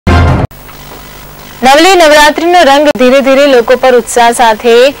નવલી નવરાત્રીનો રંગ ધીરે ધીરે લોકો પર ઉત્સાહ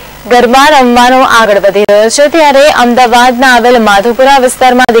સાથે ગરબા રમવાનો આગળ વધી રહ્યો છે, ત્યારે અમદાવાદના આવેલ માધુપુરા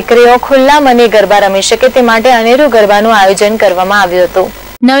વિસ્તારમાં દીકરીઓ ખુલ્લા મને ગરબા રમી શકે તે માટે અનેરું ગરબાનું આયોજન કરવામાં આવ્યું હતું।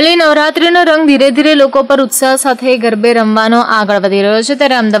 નવલી નવરાત્રીનો રંગ ધીરે ધીરે લોકો પર ઉત્સાહ સાથે ગરબે રમવાનો આગળ વધી રહ્યો છે,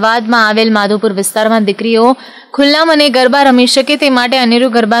 ત્યારે અમદાવાદમાં આવેલ માધુપુર વિસ્તારમાં દીકરીઓ ખુલ્લા મને ગરબા રમી શકે તે માટે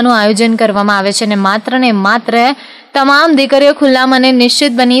અનેરું ગરબાનું આયોજન કરવામાં આવે છે અને માત્ર ને માત્ર તમામ દીકરીઓ ખુલ્લા મને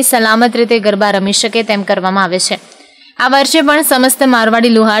નિશ્ચિત બની સલામત રીતે ગરબા રમી શકે તેમ કરવામાં આવે છે। આ વર્ષે પણ સમસ્ત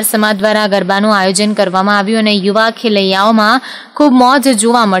મારવાડી લુહાર સમાજ દ્વારા ગરબાનું આયોજન કરવામાં આવ્યું અને યુવા ખેલૈયાઓમાં ખૂબ મોજ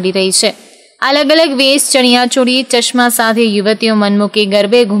જોવા મળી રહી છે। અલગ અલગ વેશ, ચણિયાચોળી, ચશ્મા સાથે યુવતીઓ મનમૂકી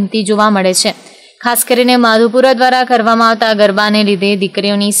ગરબે ઘૂમતી જોવા મળે છે। ખાસ કરીને માધુપુરા દ્વારા કરવામાં આવતા ગરબાને લીધે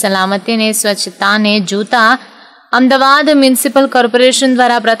દીકરીઓની સલામતી અને સ્વચ્છતાને જોતા અમદાવાદ મ્યુનિસિપલ કોર્પોરેશન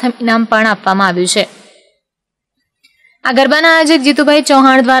દ્વારા પ્રથમ ઇનામ પણ આપવામાં આવ્યું છે। આ ગરબાના આયોજક જીતુભાઈ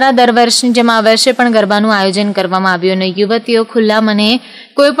ચૌહાણ દ્વારા દર વર્ષની જેમ આ વર્ષે પણ ગરબાનું આયોજન કરવામાં આવ્યું અને યુવતીઓ ખુલ્લા મને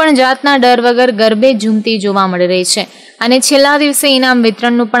કોઈપણ જાતના ડર વગર ગરબે ઝૂમતી જોવા મળી રહી છે અને છેલ્લા દિવસે ઇનામ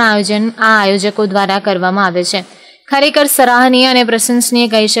વિતરણનું પણ આયોજન આ આયોજકો દ્વારા કરવામાં આવે છે। ખરેખર સરાહનીય અને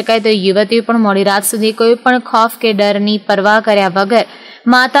પ્રશંસનીય કહી શકાય તો યુવતીઓ પણ મોડી રાત સુધી કોઈ પણ ખોફ કે ડરની પરવા કર્યા વગર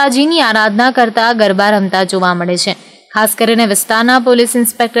માતાજીની આરાધના કરતા ગરબા રમતા જોવા મળે છે। ખાસ કરીને વિસ્તારના પોલીસ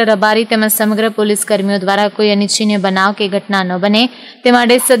ઇન્સ્પેક્ટર રબારી તેમજ સમગ્ર પોલીસ કર્મીઓ દ્વારા કોઈ અનિચ્છનીય બનાવ કે ઘટના ન બને તે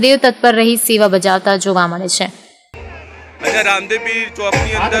માટે સદૈવ તત્પર રહી સેવા બજાવતા જોવા મળે છે। અહીંયા રામદેવપીર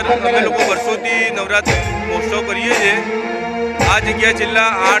ચોકની અંદર અમે લોકો વર્ષોથી નવરાત્રિ મહોત્સવ કરીએ છીએ। આ જગ્યાએ છેલ્લા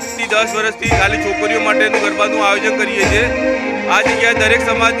 8 થી 10 વર્ષથી ખાલી છોકરીઓ માટેનું ગરબાનું આયોજન કરીએ છીએ। આ જગ્યાએ દરેક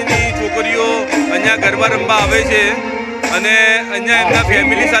સમાજની છોકરીઓ અહીંયા ગરબા રમવા આવે છે અને અહીંયા એમના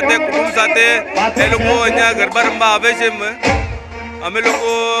ફેમિલી સાથે, કુટુંબ સાથે એ લોકો અહીંયા ગરબા રમવા આવે છે। અમે લોકો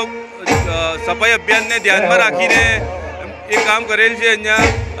સફાઈ અભિયાનને ધ્યાનમાં રાખીને એ કામ કરેલ છે અહીંયા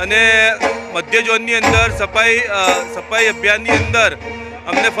અને મધ્ય ઝોનની અંદર સફાઈ અભિયાનની અંદર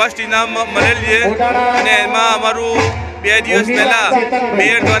અમને ફર્સ્ટ ઇનામ મળેલ છે અને એમાં અમારું 2 દિવસ પહેલા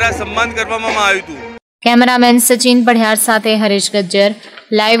મેયર દ્વારા સન્માન કરવામાં આવ્યું હતું। કેમેરામેન સચિન પઢિયાર સાથે હરીશ ગજ્જર,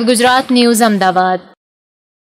 લાઈવ ગુજરાત ન્યૂઝ, અમદાવાદ।